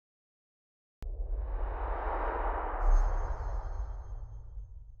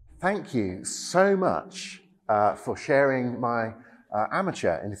Thank you so much for sharing my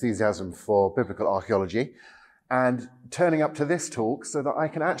amateur enthusiasm for biblical archaeology and turning up to this talk so that I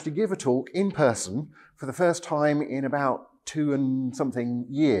can actually give a talk in person for the first time in about 2 and something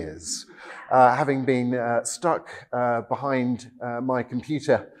years, having been stuck behind my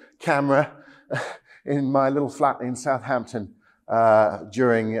computer camera in my little flat in Southampton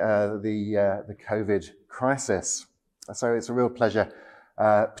during the COVID crisis. So it's a real pleasure,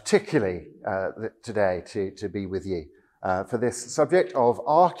 particularly today, to be with you for this subject of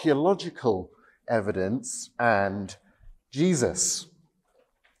archaeological evidence and Jesus.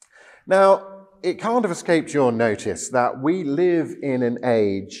 Now, it can't have escaped your notice that we live in an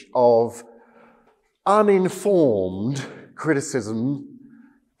age of uninformed criticism,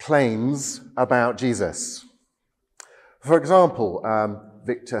 claims about Jesus. For example,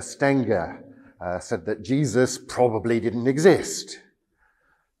 Victor Stenger said that Jesus probably didn't exist.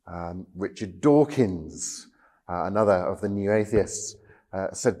 Richard Dawkins, another of the new atheists,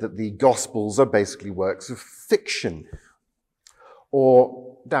 said that the Gospels are basically works of fiction.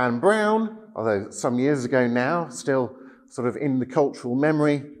 Or Dan Brown, although some years ago now, still sort of in the cultural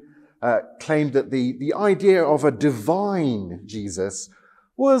memory, claimed that the idea of a divine Jesus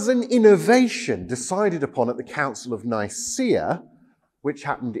was an innovation decided upon at the Council of Nicea, which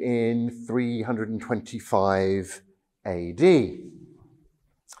happened in 325 AD.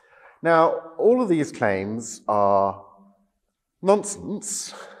 Now, all of these claims are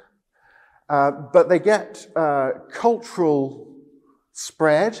nonsense, but they get cultural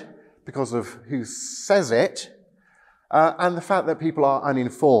spread because of who says it, and the fact that people are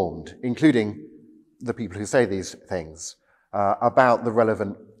uninformed, including the people who say these things, about the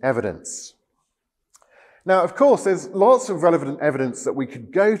relevant evidence. Now, of course, there's lots of relevant evidence that we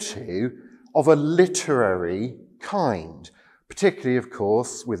could go to of a literary kind, particularly, of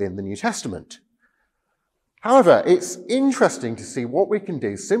course, within the New Testament. However, it's interesting to see what we can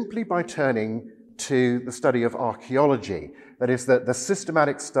do simply by turning to the study of archaeology, that is, the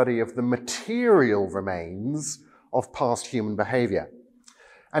systematic study of the material remains of past human behavior.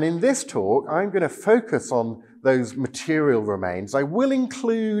 And in this talk, I'm going to focus on those material remains. I will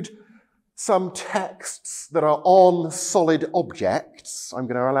include some texts that are on solid objects. I'm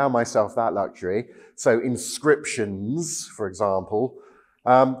going to allow myself that luxury. So inscriptions, for example.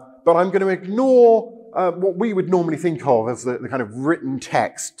 But I'm going to ignore what we would normally think of as the kind of written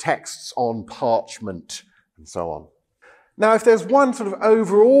texts on parchment, and so on. Now, if there's one sort of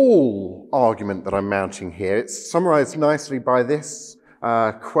overall argument that I'm mounting here, it's summarized nicely by this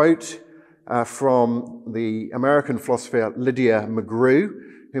quote from the American philosopher Lydia McGrew,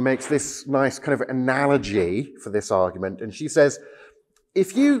 who makes this nice kind of analogy for this argument. And she says,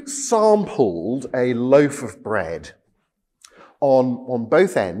 if you sampled a loaf of bread on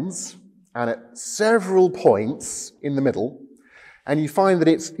both ends and at several points in the middle, and you find that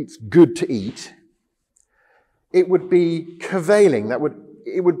it's good to eat, it would be caviling,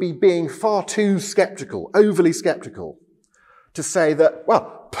 it would be being far too skeptical, overly skeptical, to say that,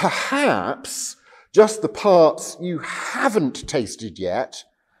 well, perhaps just the parts you haven't tasted yet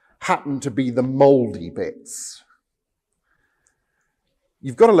happen to be the mouldy bits.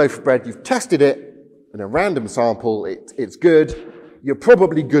 You've got a loaf of bread, you've tested it in a random sample, it's good, you're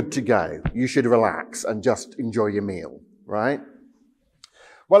probably good to go. You should relax and just enjoy your meal, right?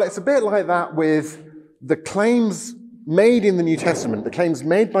 Well, it's a bit like that with the claims made in the New Testament, the claims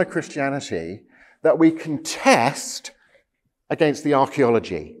made by Christianity that we can test against the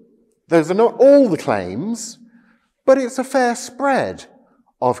archaeology. Those are not all the claims, but it's a fair spread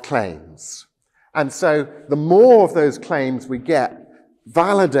of claims. And so the more of those claims we get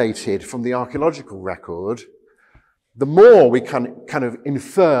validated from the archaeological record, the more we can kind of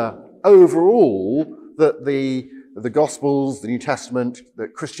infer overall that the Gospels, the New Testament,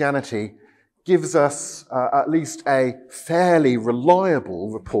 that Christianity gives us at least a fairly reliable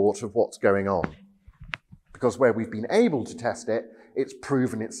report of what's going on. Because where we've been able to test it, it's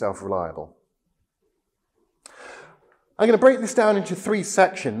proven itself reliable. I'm going to break this down into 3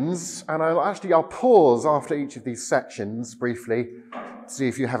 sections, and I'll pause after each of these sections briefly to see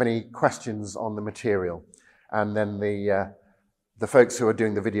if you have any questions on the material. And then the folks who are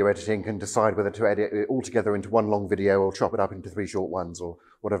doing the video editing can decide whether to edit it all together into one long video or chop it up into 3 short ones or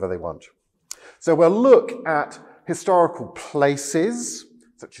whatever they want. So we'll look at historical places,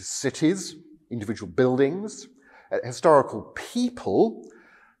 such as cities, individual buildings, at historical people.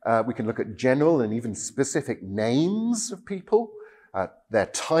 We can look at general and even specific names of people, their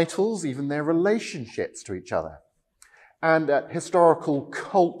titles, even their relationships to each other. And at historical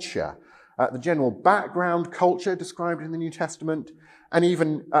culture, the general background culture described in the New Testament, and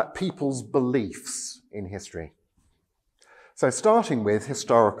even people's beliefs in history. So starting with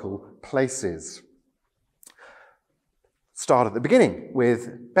historical places. Start at the beginning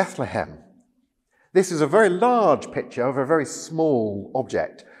with Bethlehem. This is a very large picture of a very small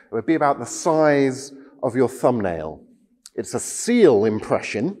object. It would be about the size of your thumbnail. It's a seal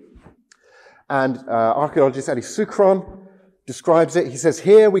impression, and archaeologist Elie Sucron describes it. He says,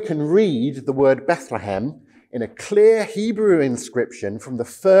 here we can read the word Bethlehem in a clear Hebrew inscription from the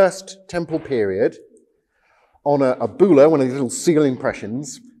first temple period on a bula, one of these little seal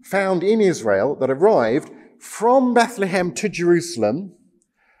impressions, found in Israel that arrived from Bethlehem to Jerusalem,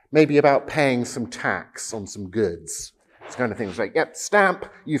 maybe about paying some tax on some goods. It's kind of things like, yep, stamp,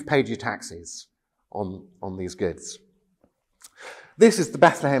 you've paid your taxes on these goods. This is the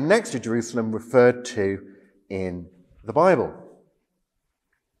Bethlehem next to Jerusalem referred to in the Bible.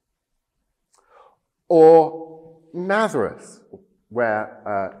 Or Nazareth,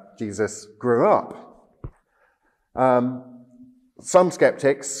 where Jesus grew up. Some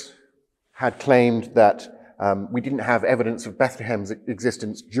skeptics had claimed that we didn't have evidence of Bethlehem's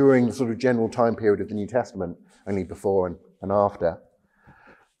existence during the sort of general time period of the New Testament, only before and after.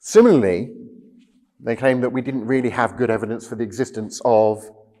 Similarly, they claimed that we didn't really have good evidence for the existence of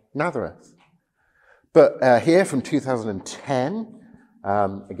Nazareth. But here from 2010,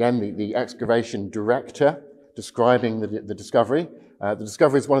 again, the excavation director describing the discovery. The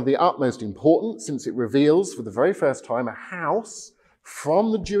discovery is one of the utmost important since it reveals for the very first time a house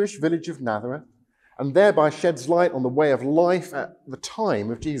from the Jewish village of Nazareth and thereby sheds light on the way of life at the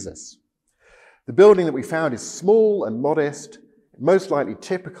time of Jesus. The building that we found is small and modest, most likely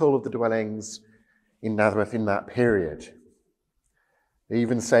typical of the dwellings in Nazareth in that period. They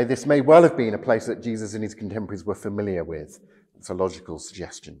even say this may well have been a place that Jesus and his contemporaries were familiar with. It's a logical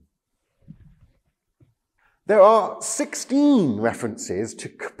suggestion. There are 16 references to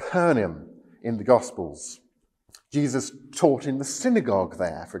Capernaum in the Gospels. Jesus taught in the synagogue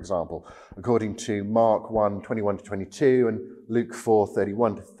there, for example, according to Mark 1, 21-22 and Luke 4,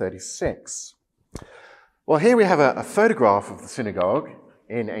 31-36. Well, here we have a photograph of the synagogue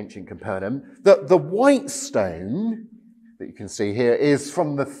in ancient Capernaum. The white stone that you can see here is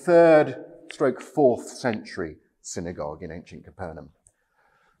from the 3rd/4th century synagogue in ancient Capernaum.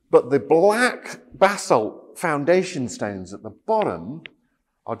 But the black basalt foundation stones at the bottom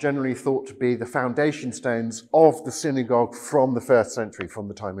are generally thought to be the foundation stones of the synagogue from the 1st century, from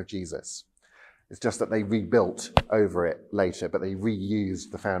the time of Jesus. It's just that they rebuilt over it later, but they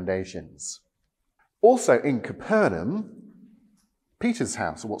reused the foundations. Also in Capernaum, Peter's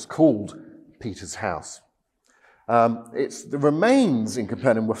house, or what's called Peter's house. The remains in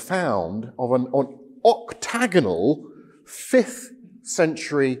Capernaum were found of an octagonal 5th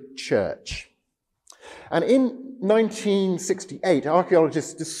century church. And in 1968,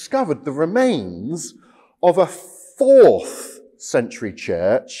 archaeologists discovered the remains of a 4th century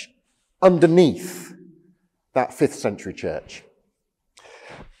church underneath that 5th century church.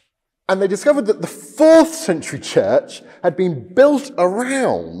 And they discovered that the 4th century church had been built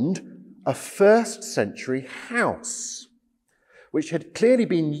around a 1st century house, which had clearly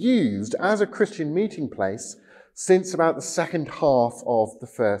been used as a Christian meeting place since about the second half of the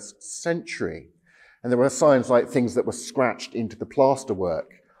 1st century. And there were signs like things that were scratched into the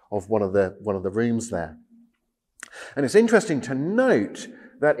plasterwork of one of the rooms there. And it's interesting to note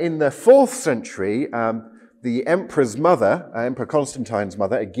that in the 4th century, the emperor's mother, Emperor Constantine's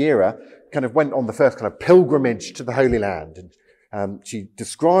mother, Agira, kind of went on the first kind of pilgrimage to the Holy Land. And she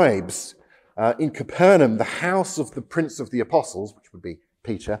describes in Capernaum the house of the Prince of the Apostles, which would be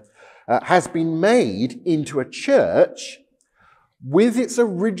Peter, has been made into a church with its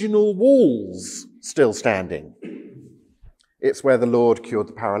original walls still standing. It's where the Lord cured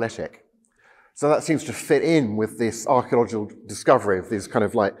the paralytic. So that seems to fit in with this archaeological discovery of this kind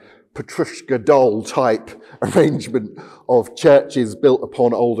of like Petrushka doll type arrangement of churches built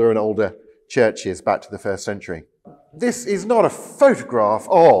upon older and older churches back to the 1st century. This is not a photograph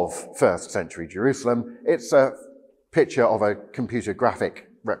of 1st century Jerusalem. It's a picture of a computer graphic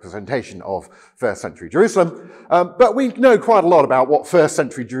representation of 1st century Jerusalem. But we know quite a lot about what 1st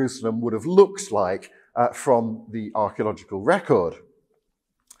century Jerusalem would have looked like from the archaeological record.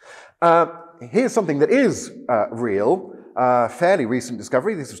 Here's something that is real, fairly recent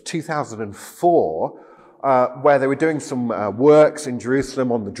discovery. This was 2004, where they were doing some works in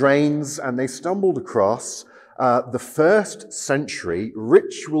Jerusalem on the drains, and they stumbled across the 1st century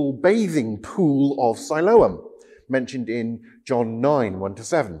ritual bathing pool of Siloam, mentioned in John 9,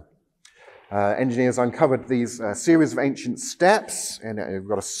 1-7. Engineers uncovered these series of ancient steps, and we've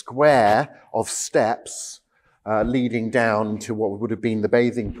got a square of steps leading down to what would have been the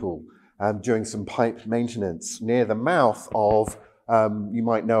bathing pool during some pipe maintenance near the mouth of, you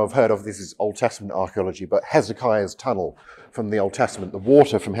might have heard of, this is Old Testament archaeology, but Hezekiah's tunnel from the Old Testament. The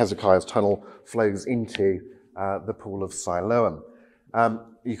water from Hezekiah's tunnel flows into the pool of Siloam.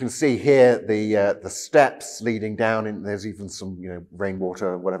 You can see here the steps leading down, and there's even some rainwater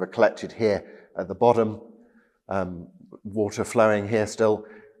or whatever collected here at the bottom, water flowing here still,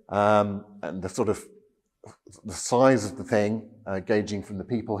 and the sort of the size of the thing gauging from the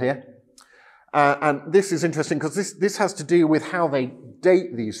people here. And this is interesting because this has to do with how they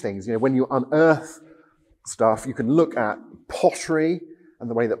date these things. When you unearth stuff, you can look at pottery and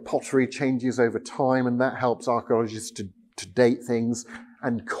the way that pottery changes over time, and that helps archaeologists to date things.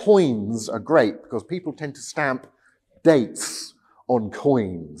 And coins are great because people tend to stamp dates on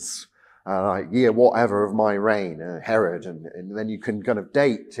coins, like year whatever of my reign, Herod, and then you can kind of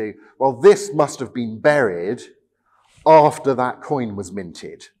date to, well, this must have been buried after that coin was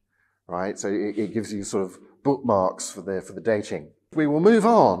minted, right? So it gives you sort of bookmarks for the dating. We will move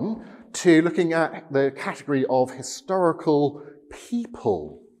on to looking at the category of historical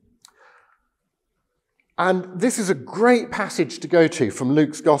people. And this is a great passage to go to from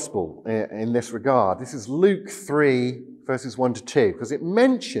Luke's Gospel in this regard. This is Luke 3, verses 1 to 2, because it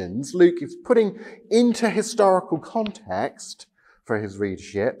mentions, Luke is putting into historical context for his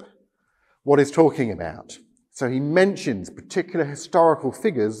readership what he's talking about. So he mentions particular historical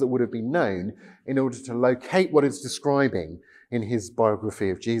figures that would have been known in order to locate what he's describing in his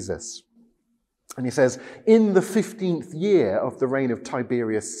biography of Jesus. And he says, in the 15th year of the reign of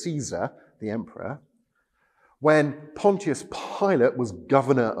Tiberius Caesar, the emperor, when Pontius Pilate was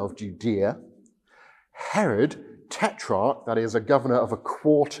governor of Judea, Herod, tetrarch, that is, a governor of a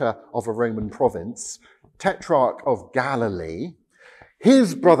quarter of a Roman province, tetrarch of Galilee,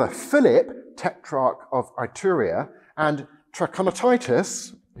 his brother Philip, tetrarch of Iturea, and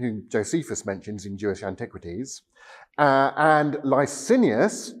Trachonitis, whom Josephus mentions in Jewish antiquities, and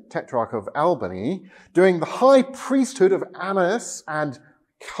Licinius, tetrarch of Albany, during the high priesthood of Annas and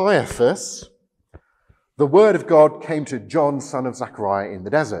Caiaphas, the word of God came to John, son of Zechariah, in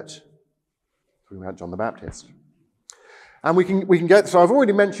the desert. Talking about John the Baptist. And we can get, so I've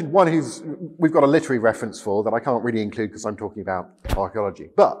already mentioned one we've got a literary reference for that I can't really include because I'm talking about archaeology.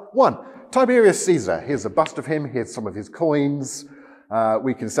 But one, Tiberius Caesar. Here's a bust of him. Here's some of his coins.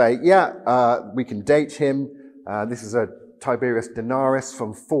 We can say, we can date him. This is a Tiberius denarius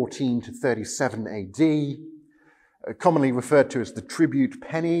from 14 to 37 AD, commonly referred to as the tribute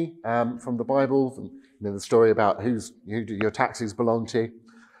penny from the Bible. The story about who do your taxes belong to.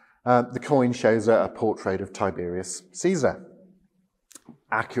 The coin shows a portrait of Tiberius Caesar.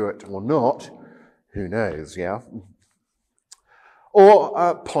 Accurate or not, who knows, yeah?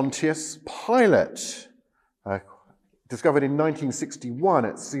 Or Pontius Pilate, discovered in 1961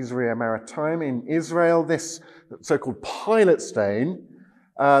 at Caesarea Maritima in Israel. This so-called Pilate stone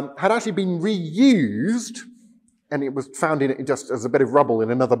had actually been reused, and it was found in just as a bit of rubble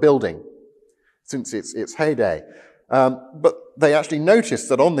in another building since its heyday. But they actually noticed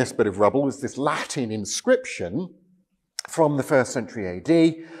that on this bit of rubble was this Latin inscription from the 1st century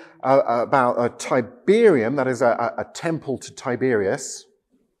AD about a Tiberium, that is a temple to Tiberius,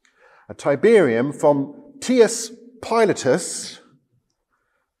 a Tiberium from Tius Pilatus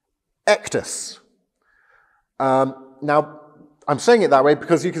Ectus. Now, I'm saying it that way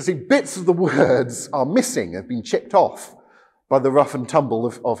because you can see bits of the words are missing, have been chipped off by the rough and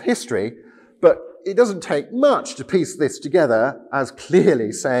tumble of history, but it doesn't take much to piece this together as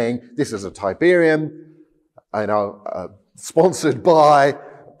clearly saying this is a Tiberium, sponsored by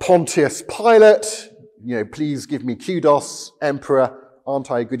Pontius Pilate. Please give me kudos, Emperor. Aren't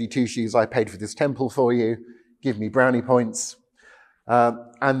I a goody two-shoes? I paid for this temple for you. Give me brownie points.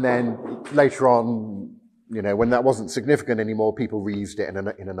 And then later on, when that wasn't significant anymore, people reused it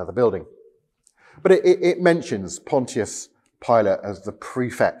in another building. But it mentions Pontius Pilate as the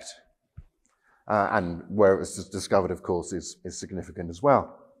prefect. And where it was discovered, of course, is significant as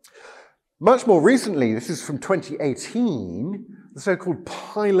well. Much more recently, this is from 2018, the so-called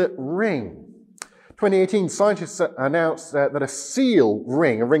Pilate ring. 2018, scientists announced that a seal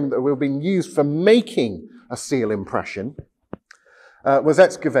ring, a ring that will be used for making a seal impression, was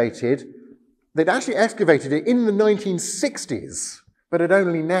excavated. They'd actually excavated it in the 1960s, but had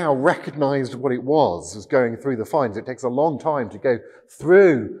only now recognized what it was as going through the finds. It takes a long time to go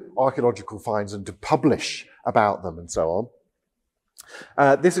through archaeological finds and to publish about them and so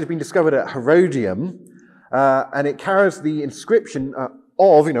on. This has been discovered at Herodium, and it carries the inscription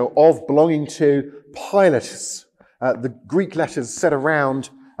of belonging to Pilatus. The Greek letters set around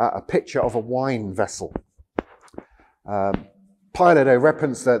a picture of a wine vessel. Pilate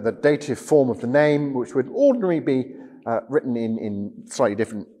referenced the dative form of the name, which would ordinarily be written in slightly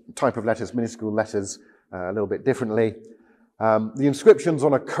different type of letters, minuscule letters, a little bit differently. The inscription's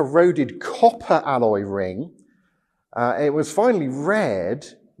on a corroded copper alloy ring. It was finally read,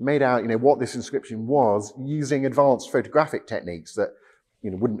 made out, what this inscription was, using advanced photographic techniques that,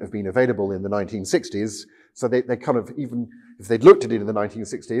 wouldn't have been available in the 1960s. So they kind of, even if they'd looked at it in the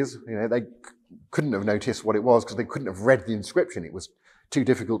 1960s, they couldn't have noticed what it was because they couldn't have read the inscription. It was too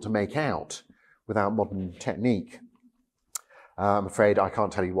difficult to make out without modern technique. I'm afraid I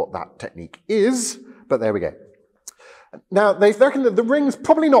can't tell you what that technique is, but there we go. Now, they reckon that the ring's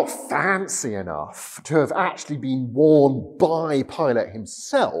probably not fancy enough to have actually been worn by Pilate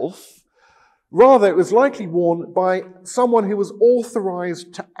himself. Rather, it was likely worn by someone who was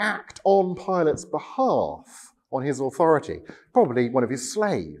authorized to act on Pilate's behalf, on his authority, probably one of his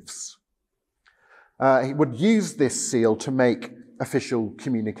slaves. He would use this seal to make official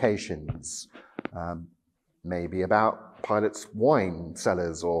communications, maybe about Pilate's wine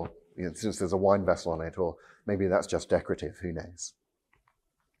cellars, or since there's a wine vessel on it, or maybe that's just decorative, who knows.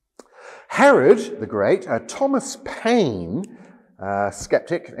 Herod the Great, Thomas Paine,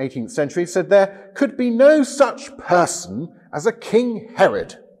 skeptic, 18th century, said there could be no such person as a King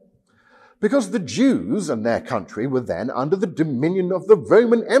Herod, because the Jews and their country were then under the dominion of the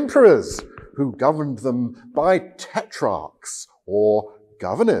Roman emperors, who governed them by tetrarchs or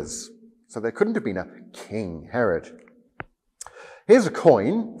governors. So there couldn't have been a King Herod. Here's a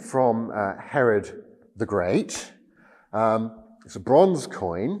coin from Herod the Great. It's a bronze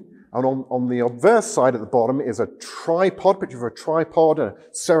coin. And on the obverse side at the bottom is a tripod, picture of a tripod, a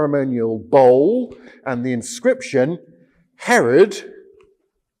ceremonial bowl, and the inscription, Herod,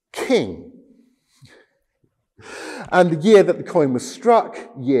 King. And the year that the coin was struck,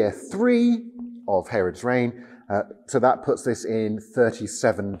 year 3 of Herod's reign, so that puts this in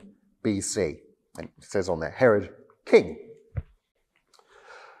 37 BC. And it says on there, Herod, King.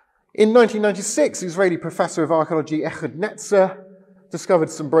 In 1996, Israeli professor of archaeology Ehud Netzer discovered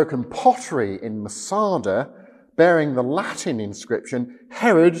some broken pottery in Masada bearing the Latin inscription,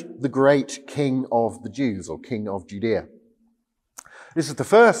 Herod the Great, King of the Jews, or King of Judea. This is the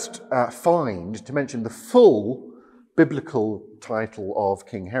first find to mention the full biblical title of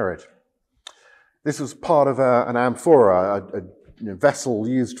King Herod. This was part of an amphora, a vessel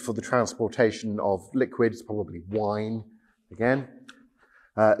used for the transportation of liquids, probably wine again,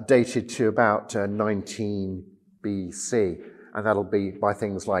 dated to about 19 BC. And that'll be by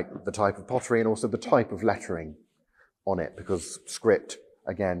things like the type of pottery and also the type of lettering on it, because script,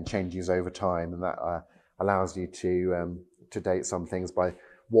 again, changes over time, and that allows you to date some things by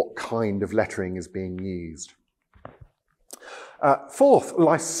what kind of lettering is being used. Fourth,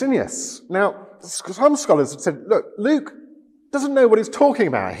 Licinius. Now, some scholars have said, look, Luke doesn't know what he's talking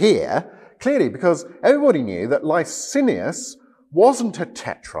about here, clearly, because everybody knew that Licinius wasn't a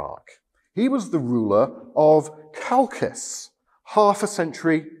tetrarch. He was the ruler of Chalcis, half a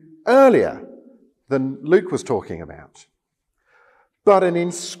century earlier than Luke was talking about. But an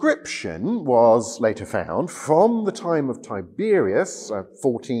inscription was later found from the time of Tiberius,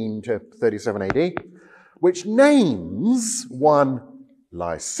 14 to 37 AD, which names one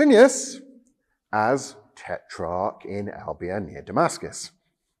Licinius as tetrarch in Albia near Damascus.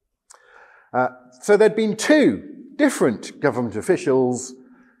 So there'd been two different government officials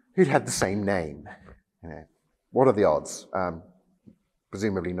who'd had the same name. What are the odds?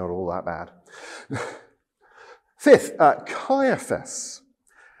 Presumably not all that bad. Fifth, Caiaphas.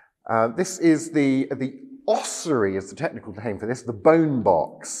 This is the ossuary is the technical name for this, the bone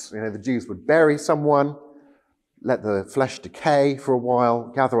box. The Jews would bury someone, let the flesh decay for a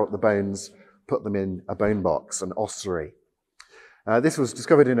while, gather up the bones, put them in a bone box, an ossuary. This was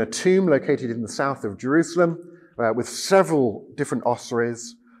discovered in a tomb located in the south of Jerusalem with several different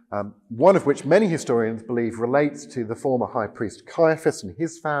ossuaries, one of which many historians believe relates to the former high priest Caiaphas and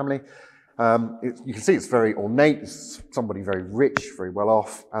his family. You can see it's very ornate, it's somebody very rich, very well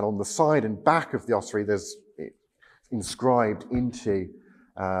off, and on the side and back of the ossuary there's inscribed into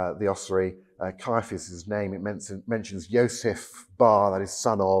the ossuary Caiaphas' name. It mentions Yosef Bar, that is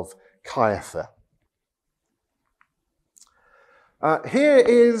son of Caiapha. Here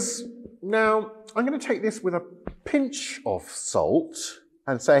is, now I'm going to take this with a pinch of salt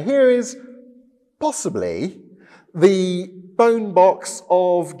and say here is possibly the bone box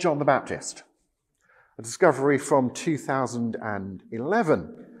of John the Baptist, a discovery from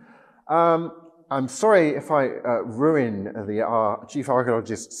 2011. I'm sorry if I ruin the chief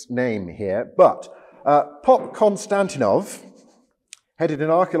archaeologist's name here, but Pop Konstantinov headed an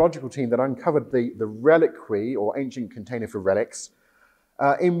archaeological team that uncovered the reliquary, or ancient container for relics,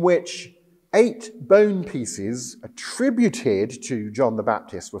 in which 8 bone pieces attributed to John the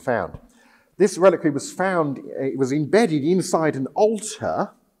Baptist were found. This reliquary was found, it was embedded inside an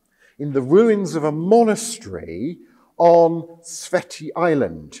altar in the ruins of a monastery on Sveti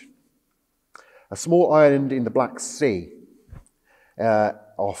Island, a small island in the Black Sea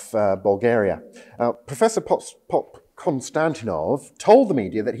off Bulgaria. Professor Pop Konstantinov told the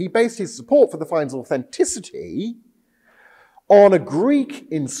media that he based his support for the find's authenticity on a Greek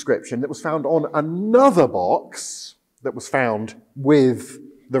inscription that was found on another box that was found with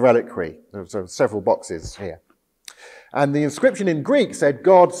the reliquary. There were several boxes here. And the inscription in Greek said,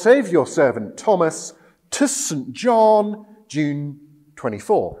 "God save your servant Thomas, to St. John, June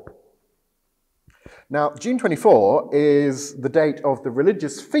 24. Now, June 24 is the date of the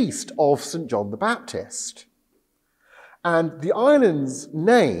religious feast of St. John the Baptist. And the island's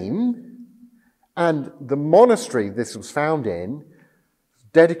name and the monastery this was found in is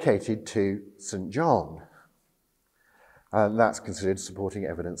dedicated to St. John. And that's considered supporting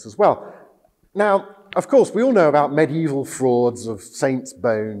evidence as well. Now, of course, we all know about medieval frauds of saints'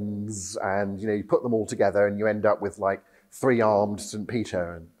 bones, and you put them all together and you end up with like 3-armed St.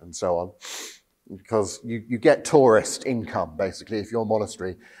 Peter and so on. Because you get tourist income, basically, if your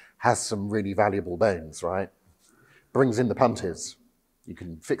monastery has some really valuable bones, right? Brings in the punters. You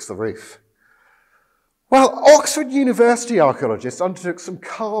can fix the roof. Well, Oxford University archaeologists undertook some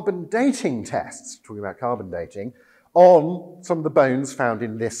carbon dating tests, talking about carbon dating, on some of the bones found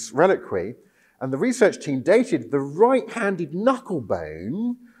in this reliquary. And the research team dated the right-handed knuckle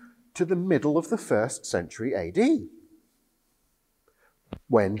bone to the middle of the 1st century AD,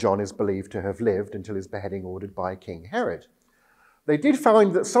 when John is believed to have lived until his beheading ordered by King Herod. They did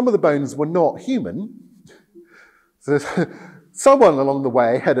find that some of the bones were not human. So someone along the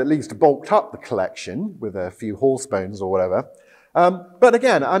way had at least bulked up the collection with a few horse bones or whatever. But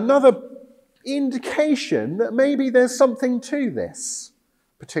again, another indication that maybe there's something to this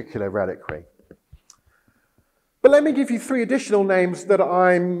particular reliquary. But let me give you 3 additional names that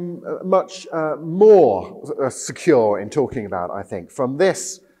I'm much more secure in talking about, I think, from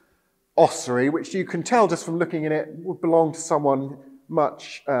this ossuary, which you can tell just from looking at it would belong to someone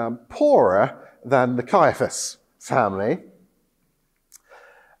much poorer than the Caiaphas family.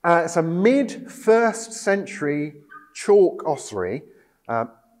 It's a mid-1st century chalk ossuary,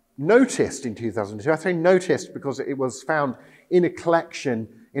 noticed in 2002. I say noticed because it was found in a collection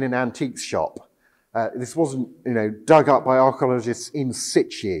in an antiques shop. This wasn't, dug up by archaeologists in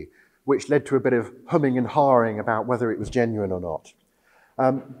situ, which led to a bit of humming and hawing about whether it was genuine or not.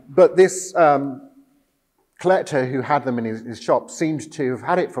 But this collector who had them in his shop seemed to have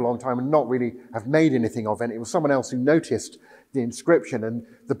had it for a long time and not really have made anything of it. It was someone else who noticed the inscription and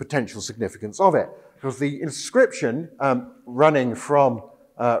the potential significance of it. Because the inscription, running from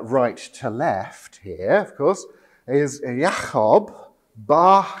right to left here, of course, is Jacob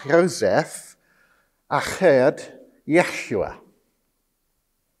bar Joseph Ached Yeshua,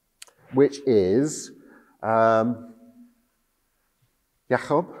 which is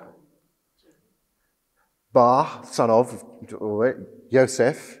Jacob, bar, son of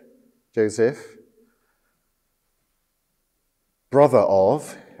Joseph, brother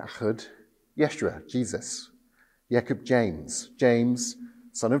of Ached Yeshua, Jesus. Jacob James,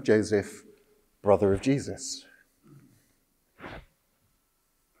 son of Joseph, brother of Jesus.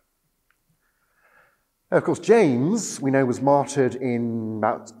 Now, of course, James, we know, was martyred in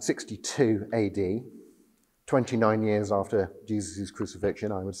about 62 AD, 29 years after Jesus'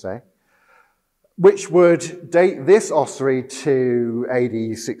 crucifixion, I would say, which would date this ossuary to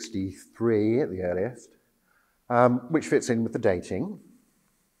AD 63 at the earliest, which fits in with the dating.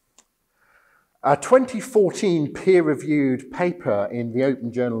 A 2014 peer-reviewed paper in the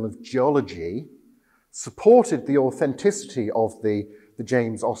Open Journal of Geology supported the authenticity of the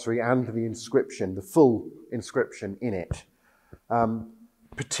James ossuary and the inscription, the full inscription in it.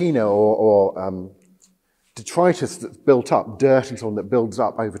 Patina or detritus that's built up, dirt and so on that builds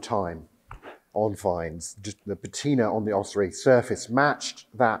up over time on finds. Just the patina on the ossuary surface matched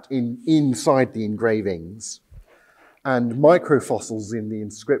that inside the engravings, and microfossils in the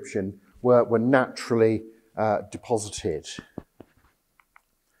inscription were naturally deposited.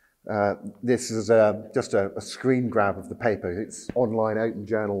 This is just a screen grab of the paper. It's online, Open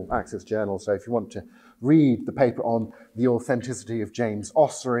Journal, Access Journal, so if you want to read the paper on the authenticity of James'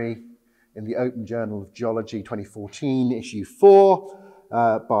 ossuary in the Open Journal of Geology 2014, issue 4,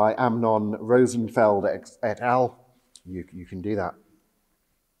 by Amnon Rosenfeld et al. You can do that.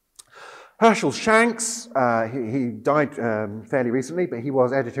 Herschel Shanks, he died fairly recently, but he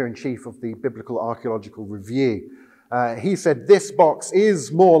was editor-in-chief of the Biblical Archaeological Review. He said, "This box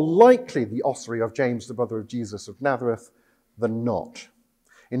is more likely the ossuary of James, the brother of Jesus of Nazareth, than not.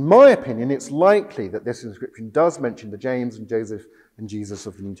 In my opinion, it's likely that this inscription does mention the James and Joseph and Jesus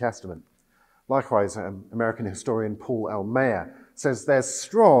of the New Testament." Likewise, American historian Paul L. Mayer says there's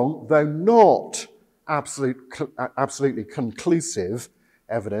strong, though not absolutely conclusive,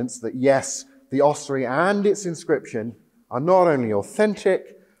 evidence that yes, the ossuary and its inscription are not only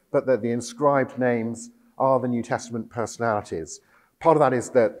authentic, but that the inscribed names are the New Testament personalities. Part of that is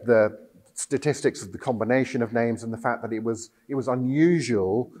that the statistics of the combination of names and the fact that it was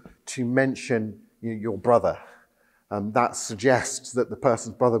unusual to mention your brother. That suggests that the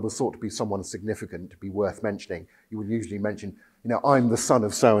person's brother was thought to be someone significant, to be worth mentioning. You would usually mention, I'm the son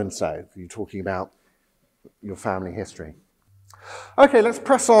of so-and-so, if you're talking about your family history. Okay, let's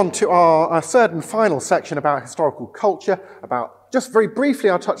press on to our third and final section about historical culture. Just very briefly,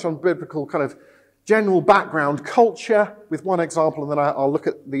 I'll touch on biblical kind of general background culture with one example, and then I'll look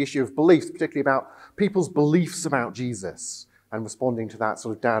at the issue of beliefs, particularly about people's beliefs about Jesus and responding to that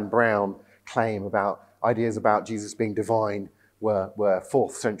sort of Dan Brown claim about ideas about Jesus being divine were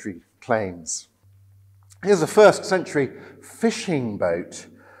 4th century claims. Here's a 1st century fishing boat.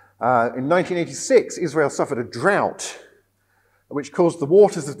 In 1986, Israel suffered a drought which caused the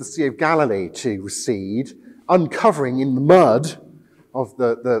waters of the Sea of Galilee to recede, uncovering in the mud of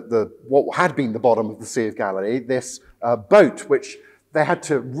what had been the bottom of the Sea of Galilee this boat, which they had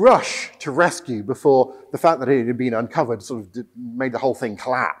to rush to rescue before the fact that it had been uncovered sort of made the whole thing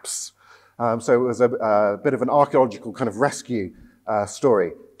collapse. So it was a bit of an archaeological kind of rescue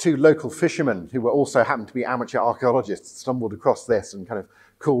story. 2 local fishermen who were also happened to be amateur archaeologists stumbled across this and kind of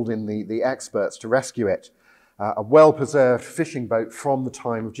called in the experts to rescue it. A well-preserved fishing boat from the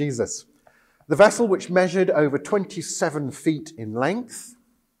time of Jesus. The vessel, which measured over 27 feet in length,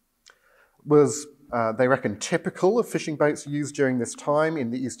 was, they reckon, typical of fishing boats used during this time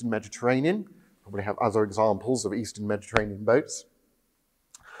in the Eastern Mediterranean. Probably have other examples of Eastern Mediterranean boats.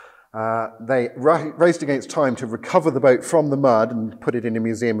 They raced against time to recover the boat from the mud and put it in a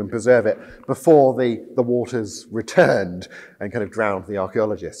museum and preserve it before the waters returned and kind of drowned the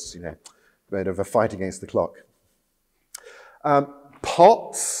archaeologists, a bit of a fight against the clock.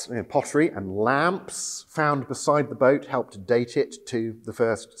 Pots, pottery and lamps found beside the boat helped to date it to the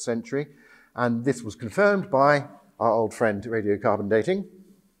 1st century, and this was confirmed by our old friend radiocarbon dating,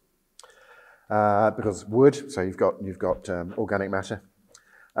 because wood, so you've got organic matter.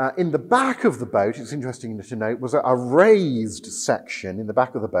 In the back of the boat, it's interesting to note, was a raised section in the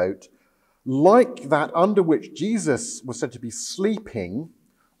back of the boat, like that under which Jesus was said to be sleeping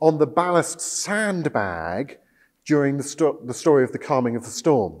on the ballast sandbag during the story of the calming of the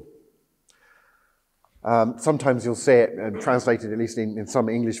storm. Sometimes you'll see it translated, at least in some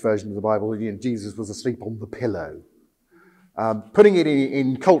English version of the Bible, Jesus was asleep on the pillow. Putting it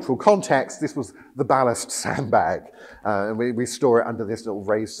in cultural context, this was the ballast sandbag. And we store it under this little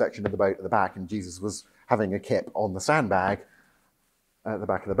raised section of the boat at the back, and Jesus was having a kip on the sandbag at the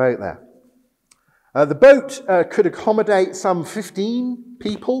back of the boat there. The boat could accommodate some 15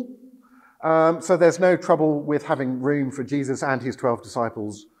 people, so there's no trouble with having room for Jesus and his 12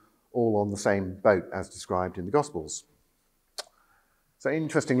 disciples all on the same boat as described in the Gospels. So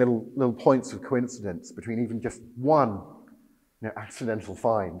interesting little points of coincidence between even just one accidental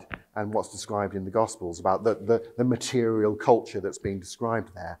find and what's described in the Gospels about the material culture that's being described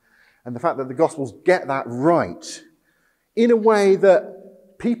there. And the fact that the Gospels get that right in a way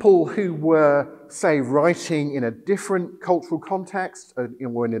that people who were, say, writing in a different cultural context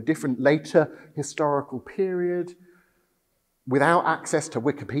or in a different later historical period without access to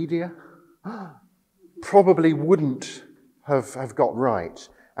Wikipedia probably wouldn't have got right.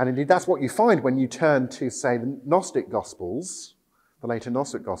 And indeed, that's what you find when you turn to, say, the Gnostic Gospels, the later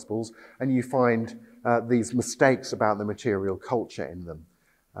Gnostic Gospels, and you find these mistakes about the material culture in them.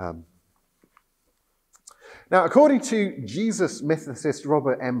 Now, according to Jesus mythicist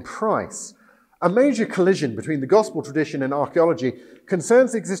Robert M. Price, a major collision between the gospel tradition and archaeology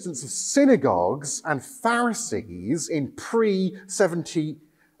concerns the existence of synagogues and Pharisees in pre-70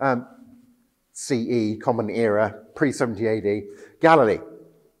 CE, Common Era, pre-70 AD, Galilee.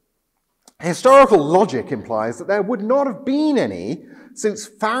 Historical logic implies that there would not have been any, since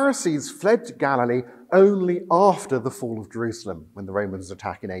Pharisees fled to Galilee only after the fall of Jerusalem, when the Romans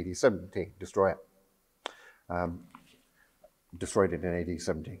attack in AD 70, destroy it. Destroyed it in AD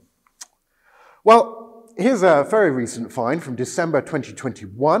 70. Well, here's a very recent find from December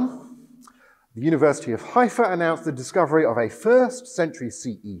 2021. The University of Haifa announced the discovery of a 1st century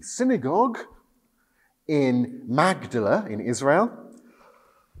CE synagogue in Magdala in Israel.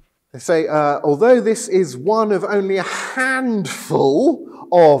 They say, although this is one of only a handful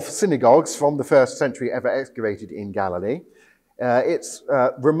of synagogues from the 1st century ever excavated in Galilee, it's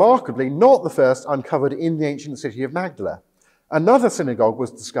remarkably not the first uncovered in the ancient city of Magdala. Another synagogue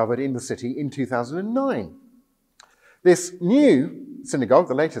was discovered in the city in 2009. This new synagogue,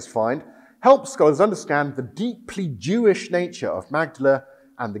 the latest find, helps scholars understand the deeply Jewish nature of Magdala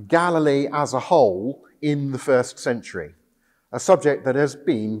and the Galilee as a whole in the 1st century, a subject that has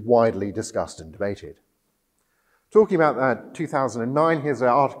been widely discussed and debated. Talking about 2009, here's an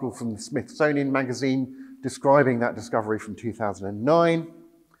article from the Smithsonian magazine describing that discovery from 2009.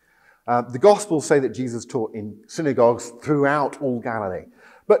 The Gospels say that Jesus taught in synagogues throughout all Galilee.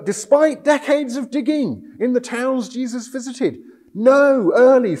 But despite decades of digging in the towns Jesus visited, no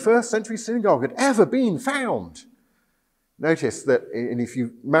early 1st century synagogue had ever been found. Notice that, and if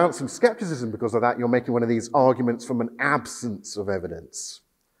you mount some skepticism because of that, you're making one of these arguments from an absence of evidence.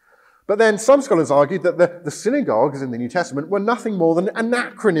 But then some scholars argued that the synagogues in the New Testament were nothing more than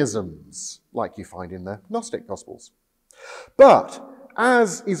anachronisms, like you find in the Gnostic Gospels. But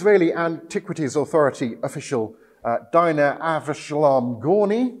as Israeli Antiquities Authority official Dina Avshalom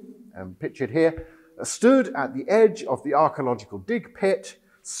Gorni, pictured here, stood at the edge of the archaeological dig pit,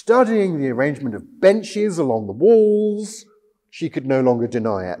 studying the arrangement of benches along the walls, she could no longer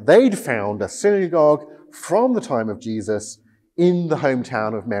deny it. They'd found a synagogue from the time of Jesus in the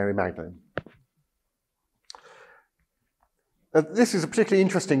hometown of Mary Magdalene. This is a particularly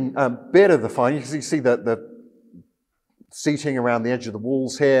interesting bit of the find. You can see the seating around the edge of the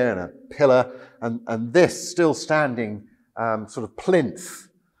walls here and a pillar, and this still standing sort of plinth.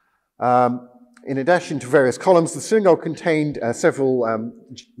 In addition to various columns, the synagogue contained several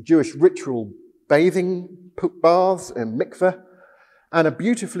Jewish ritual bathing baths and mikveh, and a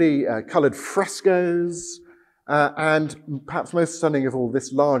beautifully coloured frescoes, and perhaps most stunning of all,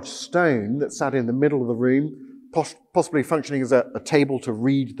 this large stone that sat in the middle of the room, possibly functioning as a table to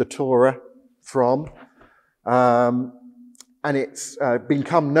read the Torah from. And it's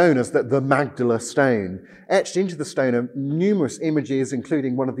become known as the Magdala stone. Etched into the stone are numerous images,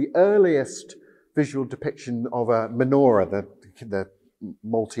 including one of the earliest visual depiction of a menorah, the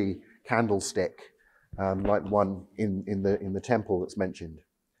multi-candlestick, like the one in the temple that's mentioned.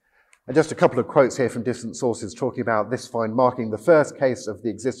 And just a couple of quotes here from different sources talking about this find marking the first case of the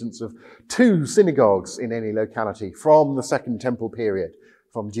existence of 2 synagogues in any locality from the Second Temple period,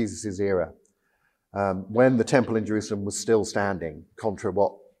 from Jesus' era, when the temple in Jerusalem was still standing, contra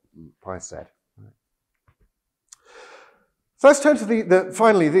what Price said. So let's turn to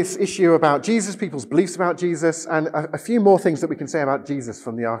finally this issue about Jesus, people's beliefs about Jesus, and a few more things that we can say about Jesus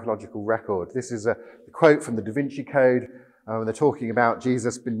from the archaeological record. This is a quote from the Da Vinci Code. They're talking about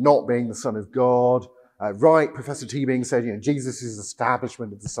Jesus not being the Son of God. Right, Professor Teabing said, Jesus'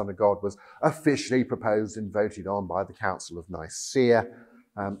 establishment of the Son of God was officially proposed and voted on by the Council of Nicea.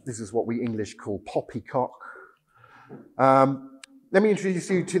 This is what we English call poppycock. Let me introduce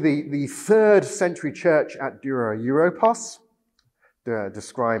you to the 3rd century church at Dura Europos,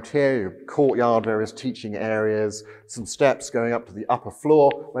 described here, courtyard, various teaching areas, some steps going up to the upper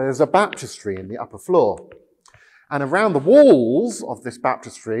floor, where there's a baptistry in the upper floor. And around the walls of this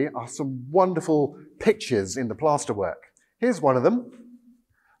baptistry are some wonderful pictures in the plasterwork. Here's one of them.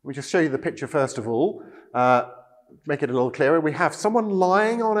 Let me just show you the picture first of all. Make it a little clearer. We have someone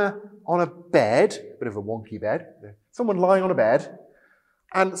lying on a bed, a bit of a wonky bed. Someone lying on a bed,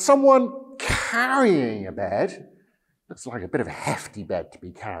 and someone carrying a bed. Looks like a bit of a hefty bed to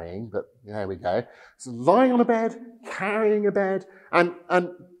be carrying, but there we go. So lying on a bed, carrying a bed, and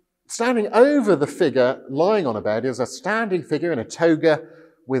standing over the figure lying on a bed is a standing figure in a toga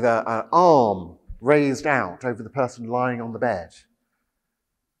with an arm raised out over the person lying on the bed.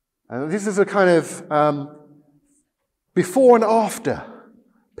 And this is a kind of before and after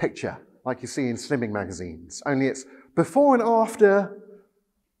picture, like you see in slimming magazines. Only it's before and after.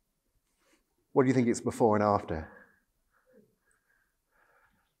 What do you think it's before and after?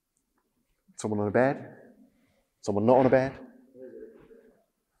 Someone on a bed? Someone not on a bed?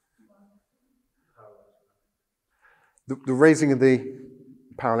 The raising of the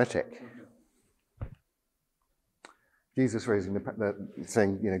paralytic. Jesus raising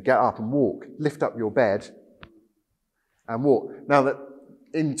saying, get up and walk. Lift up your bed and walk. Now, that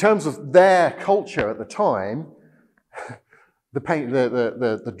in terms of their culture at the time,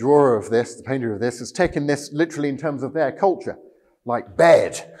 the drawer of this, the painter of this, has taken this literally in terms of their culture, like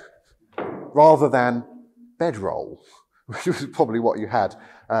bed, rather than bedroll, which was probably what you had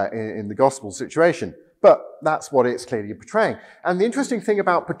in the gospel situation. But that's what it's clearly portraying. And the interesting thing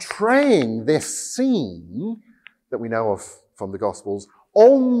about portraying this scene that we know of from the Gospels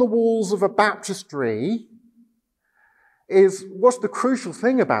on the walls of a baptistry is, what's the crucial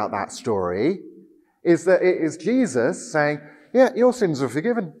thing about that story is that it is Jesus saying, yeah, your sins are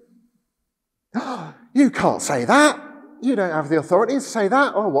forgiven. You can't say that. You don't have the authority to say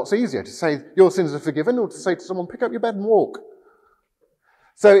that. Oh, what's easier, to say your sins are forgiven or to say to someone, pick up your bed and walk?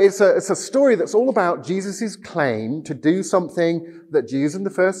 So it's a story that's all about Jesus' claim to do something that Jews in the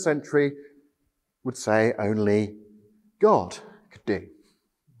first century would say only God could do.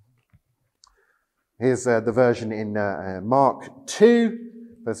 Here's the version in Mark 2,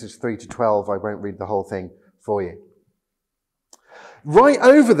 verses 3 to 12. I won't read the whole thing for you. Right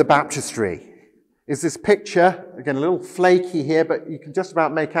over the baptistry is this picture, again a little flaky here, but you can just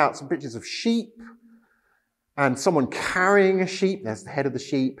about make out some pictures of sheep and someone carrying a sheep. There's the head of the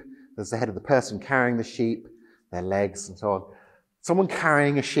sheep, there's the head of the person carrying the sheep, their legs and so on. Someone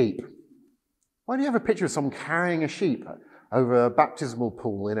carrying a sheep. Why do you have a picture of someone carrying a sheep over a baptismal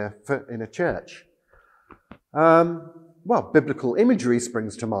pool in a church? Well, biblical imagery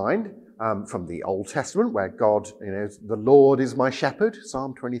springs to mind from the Old Testament, where God, the Lord is my shepherd,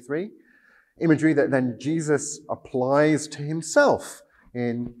 Psalm 23. Imagery that then Jesus applies to himself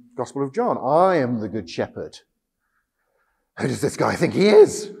in Gospel of John. I am the good shepherd. Who does this guy think he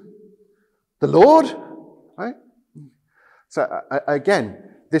is? The Lord? Right? So again,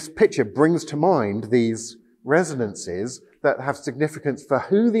 this picture brings to mind these resonances that have significance for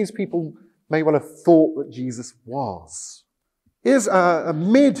who these people may well have thought that Jesus was. Here's a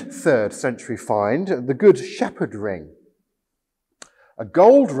mid-3rd century find, the Good Shepherd ring. A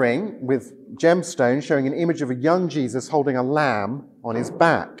gold ring with gemstones showing an image of a young Jesus holding a lamb on his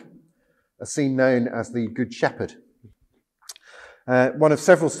back, a scene known as the Good Shepherd. One of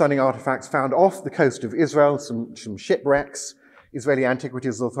several stunning artifacts found off the coast of Israel, some shipwrecks. Israeli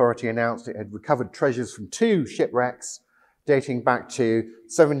Antiquities Authority announced it had recovered treasures from 2 shipwrecks dating back to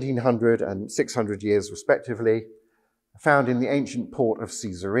 1700 and 600 years respectively, found in the ancient port of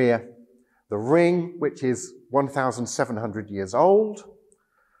Caesarea. The ring, which is 1,700 years old,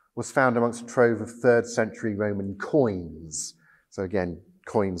 was found amongst a trove of 3rd century Roman coins. So again,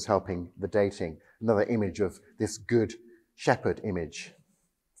 coins helping the dating. Another image of this good shepherd image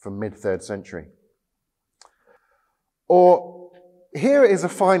from mid-3rd century. Or here is a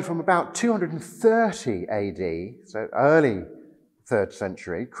find from about 230 AD, so early 3rd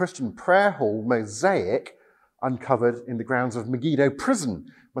century, Christian prayer hall mosaic uncovered in the grounds of Megiddo prison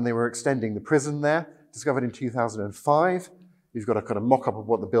when they were extending the prison there, discovered in 2005. You've got a kind of mock-up of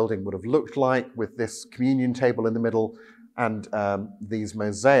what the building would have looked like with this communion table in the middle and these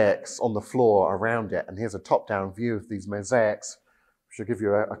mosaics on the floor around it. And here's a top-down view of these mosaics, which I'll give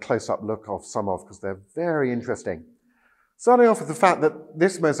you a close-up look of some of because they're very interesting. Starting off with the fact that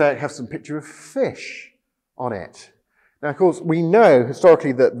this mosaic has some picture of fish on it. Now, of course, we know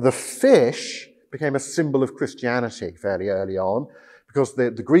historically that the fish became a symbol of Christianity fairly early on, because the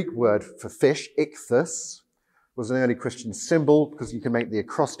Greek word for fish, ichthus, was an early Christian symbol, because you can make the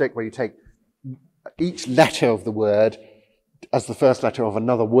acrostic where you take each letter of the word as the first letter of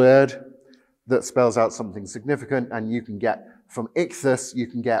another word that spells out something significant, and you can get, from ichthus, you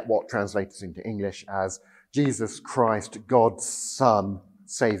can get what translates into English as Jesus Christ, God's Son,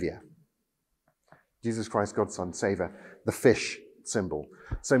 Saviour. Jesus Christ, God's Son, Saviour, the fish symbol.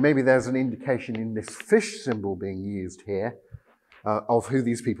 So maybe there's an indication in this fish symbol being used here of who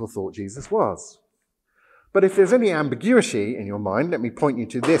these people thought Jesus was. But if there's any ambiguity in your mind, let me point you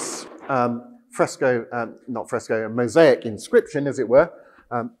to this mosaic inscription, as it were,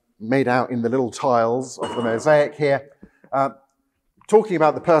 made out in the little tiles of the mosaic here, talking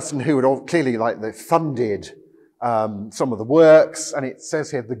about the person who had clearly funded some of the works. And it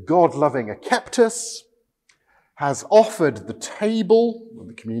says here, the God-loving Akeptus has offered the table, or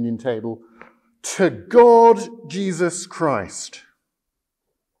the communion table, to God Jesus Christ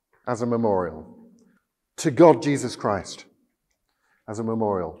as a memorial. To God Jesus Christ as a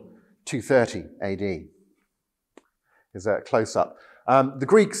memorial. 230 AD is a close-up. The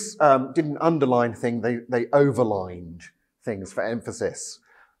Greeks didn't underline things, they overlined things for emphasis.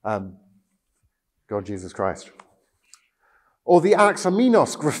 God Jesus Christ. Or the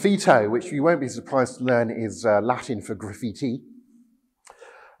Alexamenos graffito, which you won't be surprised to learn is Latin for graffiti,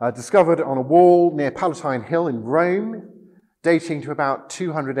 discovered on a wall near Palatine Hill in Rome, dating to about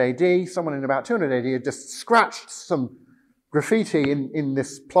 200 AD. Someone in about 200 AD had just scratched some graffiti in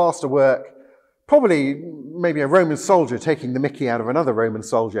this plaster work, probably maybe a Roman soldier taking the mickey out of another Roman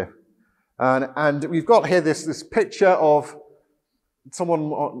soldier And we've got here this picture of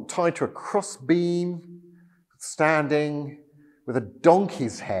someone tied to a cross beam, standing with a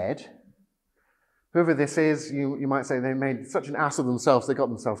donkey's head. Whoever this is, you might say they made such an ass of themselves, they got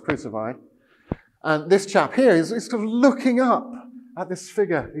themselves crucified. And this chap here is sort of looking up at this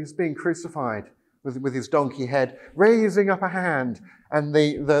figure who's being crucified with his donkey head, raising up a hand. And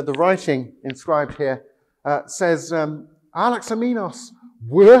the writing inscribed here says, Alexamenos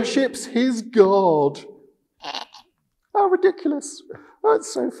worships his God. How ridiculous. Oh,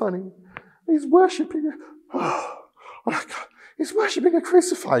 it's so funny. He's worshipping a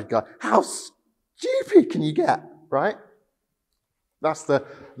crucified God. How stupid can you get, right? That's the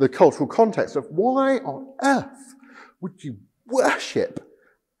cultural context of why on earth would you worship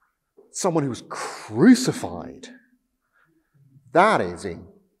someone who's crucified? That is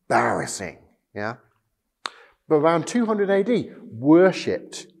embarrassing, yeah? But around 200 AD,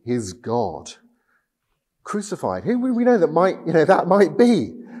 worshipped his God. Crucified. Who would we know that might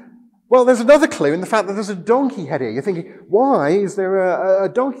be? Well, there's another clue in the fact that there's a donkey head here. You're thinking, why is there a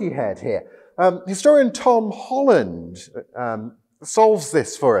donkey head here? Historian Tom Holland solves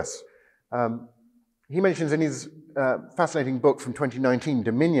this for us. He mentions in his fascinating book from 2019,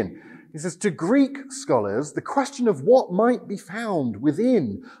 Dominion, he says, to Greek scholars, the question of what might be found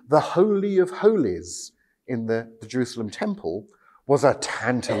within the Holy of Holies in the Jerusalem temple was a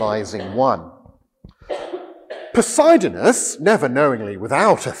tantalizing one. Poseidonus, never knowingly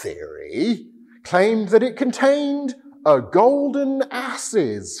without a theory, claimed that it contained a golden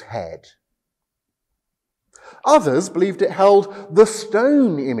ass's head. Others believed it held the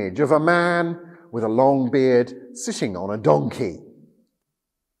stone image of a man with a long beard sitting on a donkey.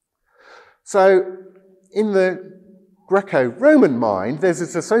 So, in the Greco-Roman mind, there's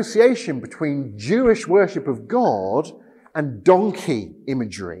this association between Jewish worship of God and donkey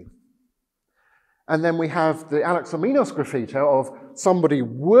imagery. And then we have the Alexamenos graffito of somebody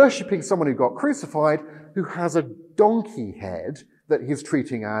worshipping someone who got crucified who has a donkey head that he's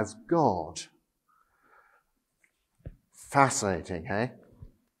treating as God. Fascinating, hey?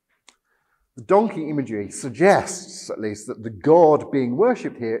 The donkey imagery suggests, at least, that the God being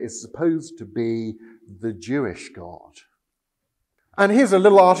worshipped here is supposed to be the Jewish God. And here's a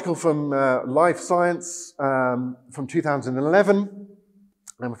little article from Life Science from 2011.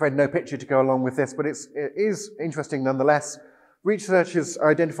 I'm afraid no picture to go along with this, but it is interesting nonetheless. Researchers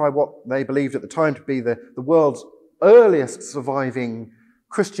identified what they believed at the time to be the world's earliest surviving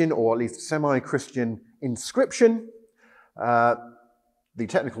Christian, or at least semi-Christian, inscription. The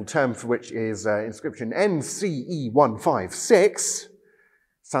technical term for which is inscription NCE 156.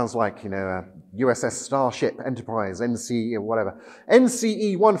 Sounds like, USS Starship Enterprise, NCE or whatever.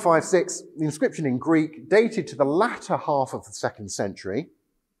 NCE 156, the inscription in Greek, dated to the latter half of the 2nd century,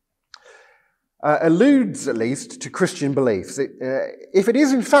 alludes at least to Christian beliefs. If it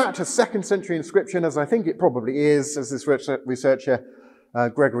is in fact a 2nd century inscription, as I think it probably is, as this researcher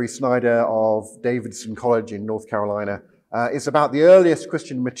Gregory Snyder of Davidson College in North Carolina, it's about the earliest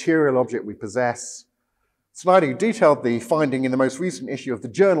Christian material object we possess. Snyder, who detailed the finding in the most recent issue of the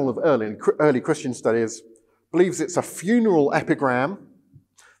Journal of Early Christian Studies, believes it's a funeral epigram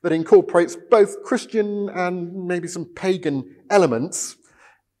that incorporates both Christian and maybe some pagan elements.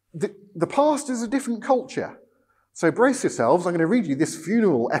 The past is a different culture. So brace yourselves, I'm going to read you this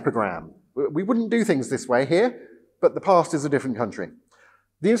funeral epigram. We wouldn't do things this way here, but the past is a different country.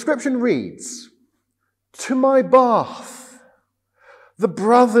 The inscription reads, "To my bath, the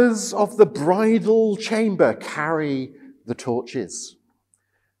brothers of the bridal chamber carry the torches.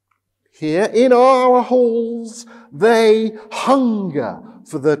 Here in our halls they hunger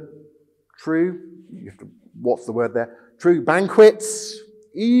for the true banquets,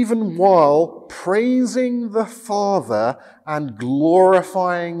 even while praising the Father and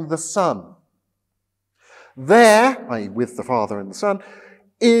glorifying the Son. There," i.e. with the Father and the Son,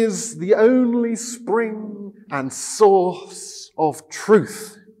 "is the only spring and source of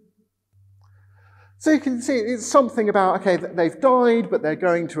truth." So you can see it's something about, okay, they've died, but they're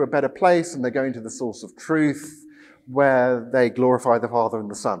going to a better place and they're going to the source of truth where they glorify the Father and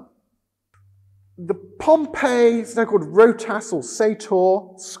the Son. The Pompeii, it's now called Rotas or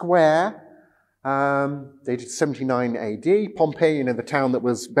Sator Square, dated 79 AD. Pompeii, the town that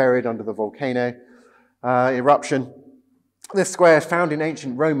was buried under the volcano eruption. This square is found in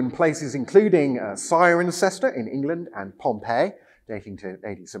ancient Roman places, including Cirencester in England and Pompeii, dating to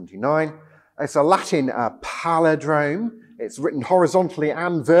AD 79. It's a Latin palindrome. It's written horizontally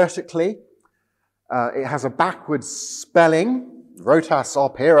and vertically. It has a backwards spelling, Rotas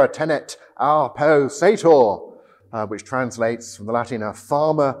opera tenet arpo sator. which translates from the Latin a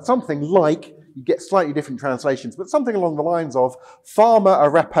farmer, something like, you get slightly different translations, but something along the lines of farmer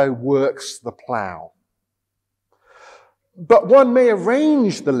Arepo works the plough. But one may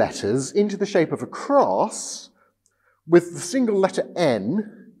arrange the letters into the shape of a cross with the single letter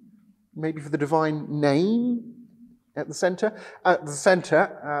N, maybe for the divine name at the centre. At the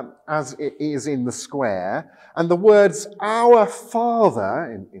centre, as it is in the square, and the words Our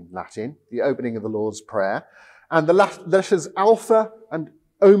Father, in Latin, the opening of the Lord's Prayer, and the letters Alpha and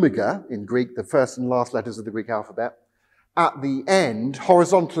Omega, in Greek, the first and last letters of the Greek alphabet, at the end,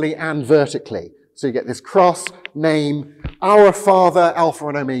 horizontally and vertically. So you get this cross, name, Our Father, Alpha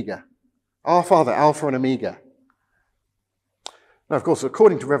and Omega. Our Father, Alpha and Omega. Now, of course,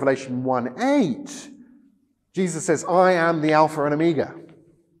 according to Revelation 1:8, Jesus says, I am the Alpha and Omega,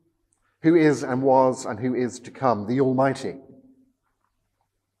 who is and was and who is to come, the Almighty.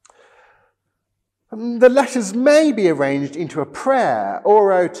 And the letters may be arranged into a prayer,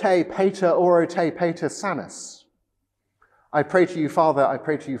 Oro te pater sanus. I pray to you,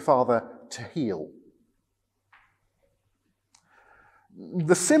 Father, to heal.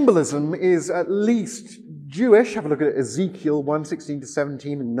 The symbolism is at least Jewish. Have a look at Ezekiel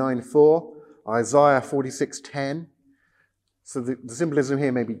 1:16-17 and 9:4, Isaiah 46:10. So the symbolism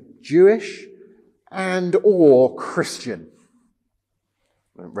here may be Jewish and or Christian.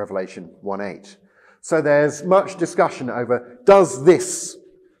 Revelation 1:8. So there's much discussion over, does this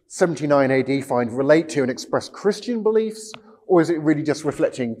 79 AD find relate to and express Christian beliefs, or is it really just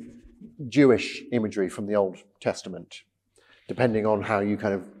reflecting Jewish imagery from the Old Testament, depending on how you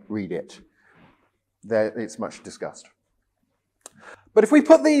kind of read it? It's much discussed. But if we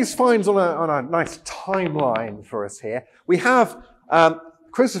put these finds on a nice timeline for us here, we have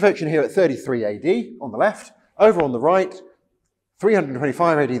crucifixion here at 33 AD on the left, over on the right,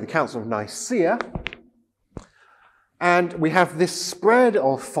 325 AD, the Council of Nicea, and we have this spread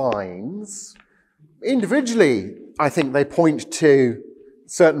of finds. Individually, I think they point to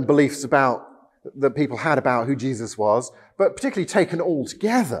certain beliefs that people had about who Jesus was, but particularly taken all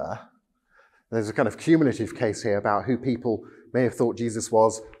together, there's a kind of cumulative case here about who people may have thought Jesus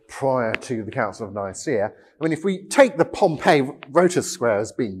was prior to the Council of Nicea. I mean, if we take the Pompey Rota Square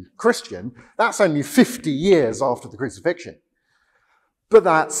as being Christian, that's only 50 years after the crucifixion. But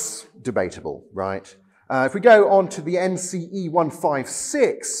that's debatable, right? If we go on to the NCE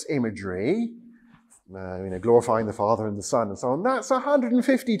 156 imagery, glorifying the Father and the Son and so on, that's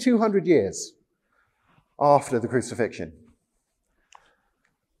 150, 200 years after the crucifixion.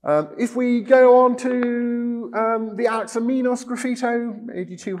 If we go on to the Alexamenos Graffito,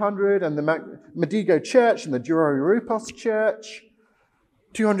 AD 200, and the Medigo Church and the Duroropos Church,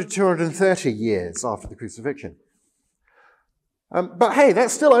 200, 230 years after the crucifixion. But hey,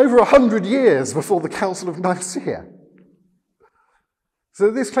 that's still over 100 years before the Council of Nicea. So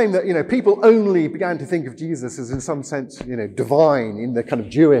this claim that, people only began to think of Jesus as in some sense, divine in the kind of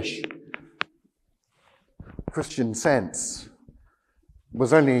Jewish Christian sense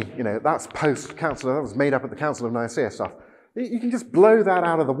was only, that's post-council, that was made up at the Council of Nicea stuff. You can just blow that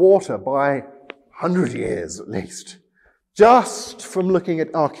out of the water by 100 years at least, just from looking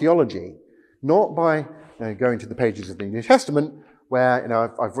at archaeology, not by going to the pages of the New Testament, where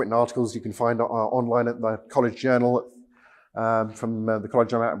I've written articles you can find online at the College Journal from the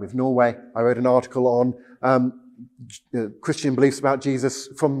college I'm at with Norway. I wrote an article on Christian beliefs about Jesus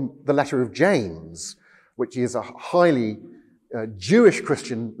from the letter of James, which is a highly Jewish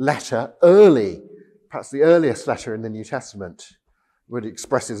Christian letter, perhaps the earliest letter in the New Testament, where it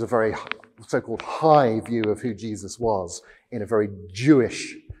expresses a very so-called high view of who Jesus was in a very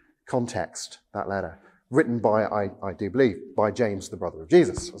Jewish context, that letter. Written by, I do believe, by James, the brother of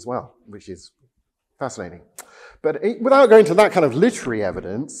Jesus as well, which is fascinating. But without going to that kind of literary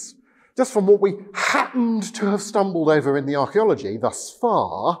evidence, just from what we happened to have stumbled over in the archaeology thus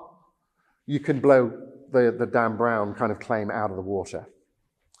far, you can blow the Dan Brown kind of claim out of the water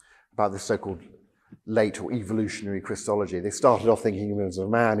about this so-called late or evolutionary Christology. They started off thinking he was a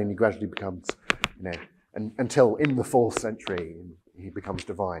man and he gradually becomes, until in the 4th century, he becomes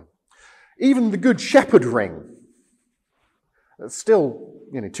divine. Even the Good Shepherd ring, that's still,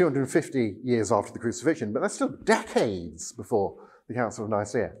 250 years after the crucifixion, but that's still decades before the Council of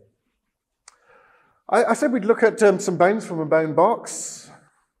Nicea. I said we'd look at some bones from a bone box.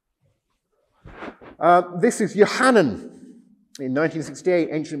 This is Yohanan. In 1968,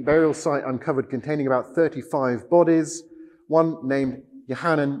 ancient burial site uncovered containing about 35 bodies. One named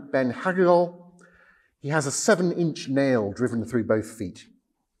Yohanan ben Haggal. He has a 7-inch nail driven through both feet.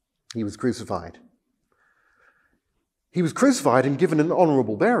 He was crucified. He was crucified and given an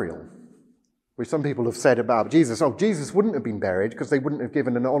honourable burial, which some people have said about Jesus, oh, Jesus wouldn't have been buried because they wouldn't have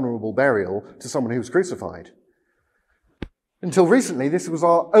given an honourable burial to someone who was crucified. Until recently, this was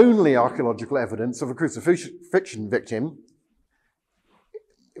our only archaeological evidence of a crucifixion victim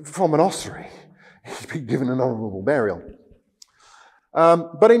from an ossuary. He'd been given an honourable burial.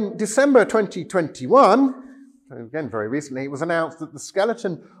 But in December 2021, again very recently, it was announced that the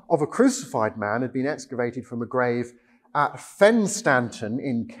skeleton of a crucified man had been excavated from a grave at Fenstanton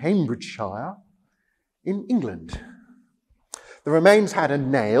in Cambridgeshire in England. The remains had a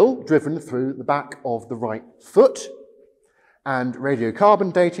nail driven through the back of the right foot, and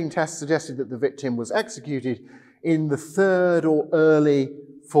radiocarbon dating tests suggested that the victim was executed in the 3rd or early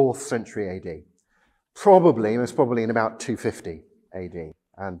 4th century AD. Most probably in about 250 AD.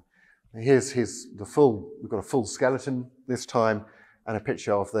 And here's we've got a full skeleton this time, and a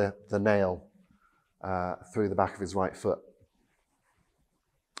picture of the nail through the back of his right foot.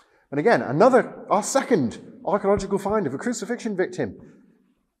 And again, our second archaeological find of a crucifixion victim,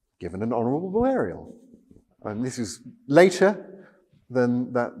 given an honourable burial. And this is later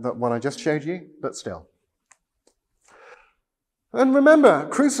than that one I just showed you, but still. And remember,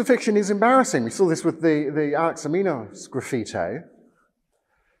 crucifixion is embarrassing. We saw this with the Alexamenos graffito,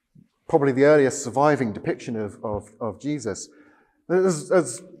 probably the earliest surviving depiction of Jesus.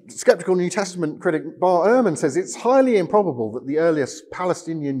 As skeptical New Testament critic Bar Ehrman says, it's highly improbable that the earliest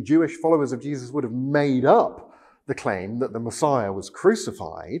Palestinian Jewish followers of Jesus would have made up the claim that the Messiah was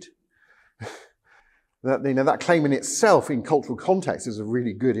crucified. That claim in itself, in cultural context, is a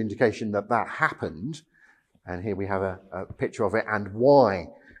really good indication that happened. And here we have a picture of it and why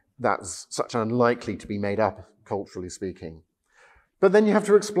that's such unlikely to be made up, culturally speaking. But then you have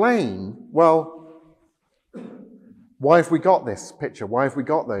to explain, well, why have we got this picture? Why have we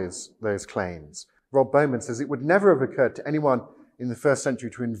got those claims? Rob Bowman says it would never have occurred to anyone in the 1st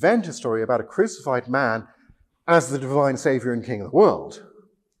century to invent a story about a crucified man as the divine saviour and king of the world.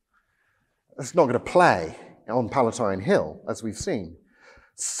 It's not going to play on Palatine Hill, as we've seen.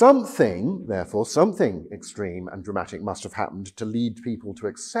 Something extreme and dramatic must have happened to lead people to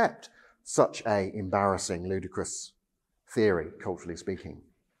accept such a embarrassing, ludicrous theory, culturally speaking.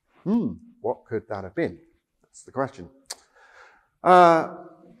 What could that have been? That's the question.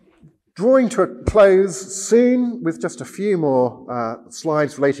 Drawing to a close soon with just a few more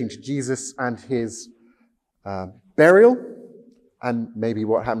slides relating to Jesus and his burial, and maybe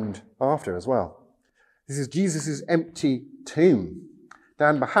what happened after as well. This is Jesus' empty tomb.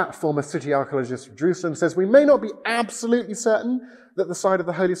 Dan Bahat, former city archaeologist of Jerusalem, says, we may not be absolutely certain that the site of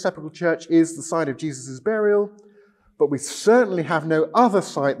the Holy Sepulchre Church is the site of Jesus' burial, but we certainly have no other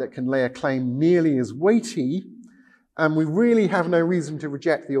site that can lay a claim nearly as weighty, and we really have no reason to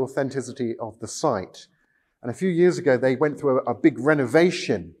reject the authenticity of the site. And a few years ago, they went through a big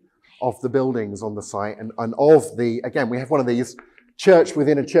renovation of the buildings on the site, and again, we have one of these church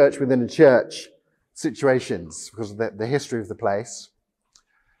within a church within a church situations because of the history of the place.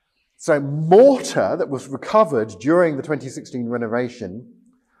 So mortar that was recovered during the 2016 renovation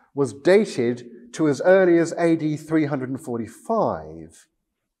was dated to as early as AD 345,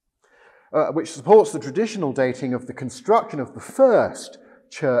 which supports the traditional dating of the construction of the first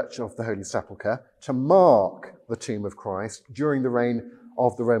Church of the Holy Sepulchre to mark the tomb of Christ during the reign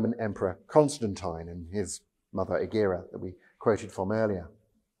of the Roman Emperor Constantine and his mother Egira that we quoted from earlier.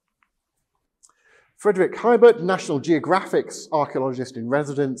 Frederick Hybert, National Geographic's archaeologist in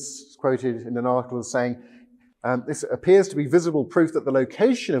residence, is quoted in an article as saying, this appears to be visible proof that the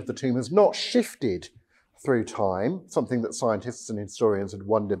location of the tomb has not shifted through time, something that scientists and historians had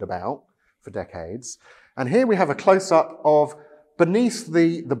wondered about for decades. And here we have a close-up of beneath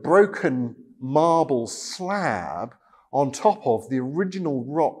the broken marble slab on top of the original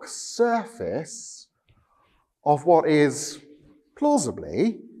rock surface of what is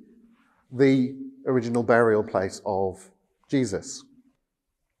plausibly the original burial place of Jesus.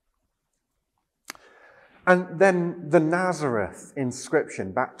 And then the Nazareth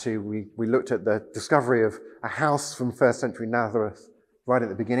inscription, back to, we looked at the discovery of a house from 1st century Nazareth right at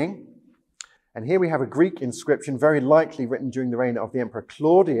the beginning. And here we have a Greek inscription, very likely written during the reign of the Emperor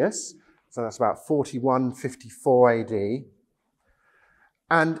Claudius. So that's about 41-54 AD.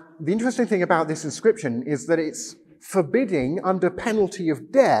 And the interesting thing about this inscription is that it's forbidding under penalty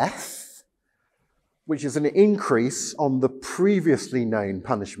of death, which is an increase on the previously known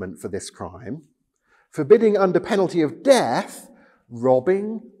punishment for this crime, forbidding under penalty of death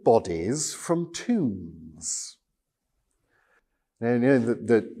robbing bodies from tombs. And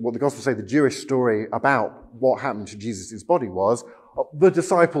what the Gospels say, the Jewish story about what happened to Jesus' body was, the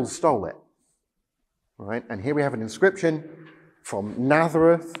disciples stole it. Right? And here we have an inscription from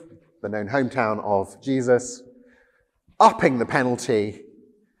Nazareth, the known hometown of Jesus, upping the penalty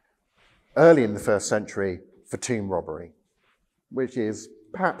early in the 1st century for tomb robbery, which is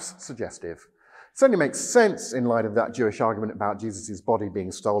perhaps suggestive. It certainly makes sense in light of that Jewish argument about Jesus' body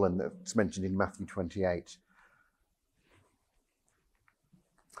being stolen that's mentioned in Matthew 28.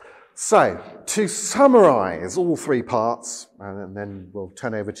 So, to summarize all 3 parts, and then we'll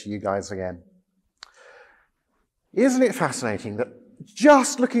turn over to you guys again. Isn't it fascinating that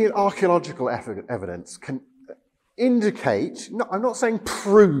just looking at archaeological evidence can indicate, I'm not saying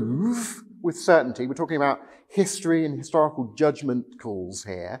prove with certainty, we're talking about history and historical judgment calls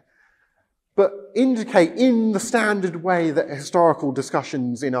here, but indicate in the standard way that historical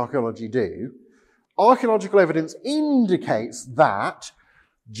discussions in archaeology do, archaeological evidence indicates that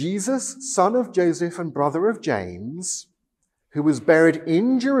Jesus, son of Joseph and brother of James, who was buried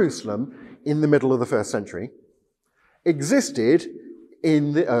in Jerusalem in the middle of the 1st century, existed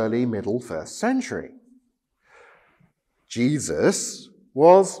in the early middle 1st century. Jesus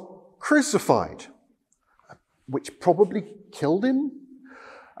was crucified, which probably killed him.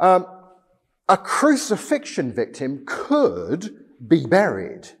 A crucifixion victim could be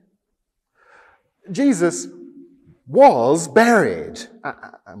buried. Jesus was buried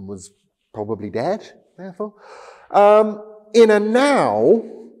and was probably dead, therefore, in a now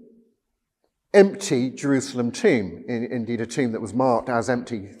empty Jerusalem tomb, indeed a tomb that was marked as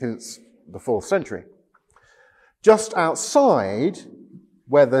empty since the 4th century. Just outside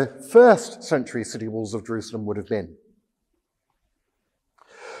where the 1st century city walls of Jerusalem would have been.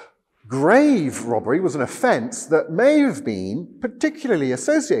 Grave robbery was an offence that may have been particularly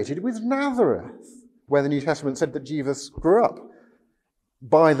associated with Nazareth, where the New Testament said that Jesus grew up,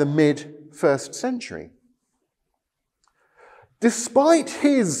 by the mid-1st century. Despite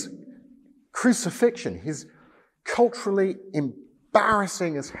his crucifixion, his culturally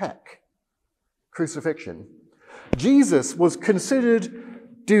embarrassing as heck crucifixion, Jesus was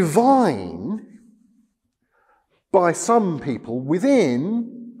considered divine by some people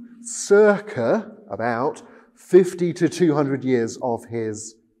within circa about 50 to 200 years of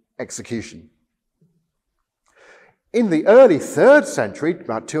his execution. In the early 3rd century,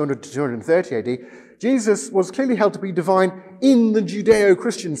 about 200 to 230 AD, Jesus was clearly held to be divine in the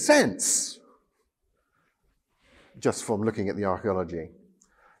Judeo-Christian sense, just from looking at the archaeology.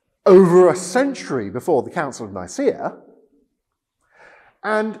 Over a century before the Council of Nicea,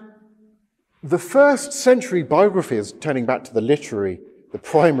 and the 1st century biographies, turning back to the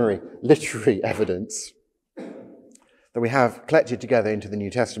primary literary evidence that we have collected together into the New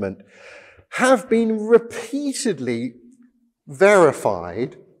Testament, have been repeatedly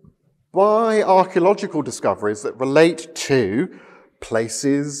verified by archaeological discoveries that relate to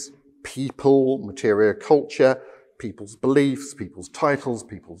places, people, material culture, people's beliefs, people's titles,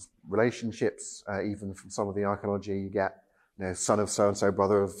 people's relationships, even from some of the archaeology you get, son of so-and-so,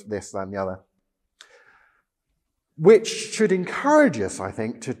 brother of this, that, and the other. Which should encourage us, I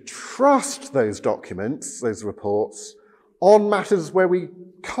think, to trust those documents, those reports, on matters where we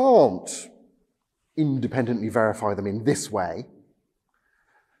can't independently verify them in this way.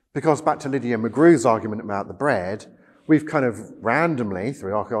 Because back to Lydia McGrew's argument about the bread, we've kind of randomly,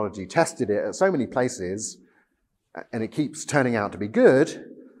 through archaeology, tested it at so many places, and it keeps turning out to be good,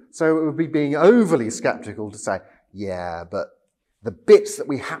 so it would be being overly skeptical to say, yeah, but the bits that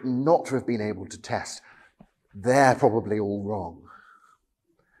we happen not to have been able to test, they're probably all wrong.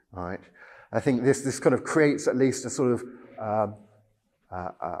 Right? I think this kind of creates at least a sort of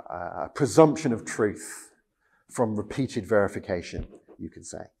a presumption of truth from repeated verification, you could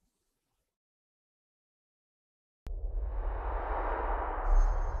say.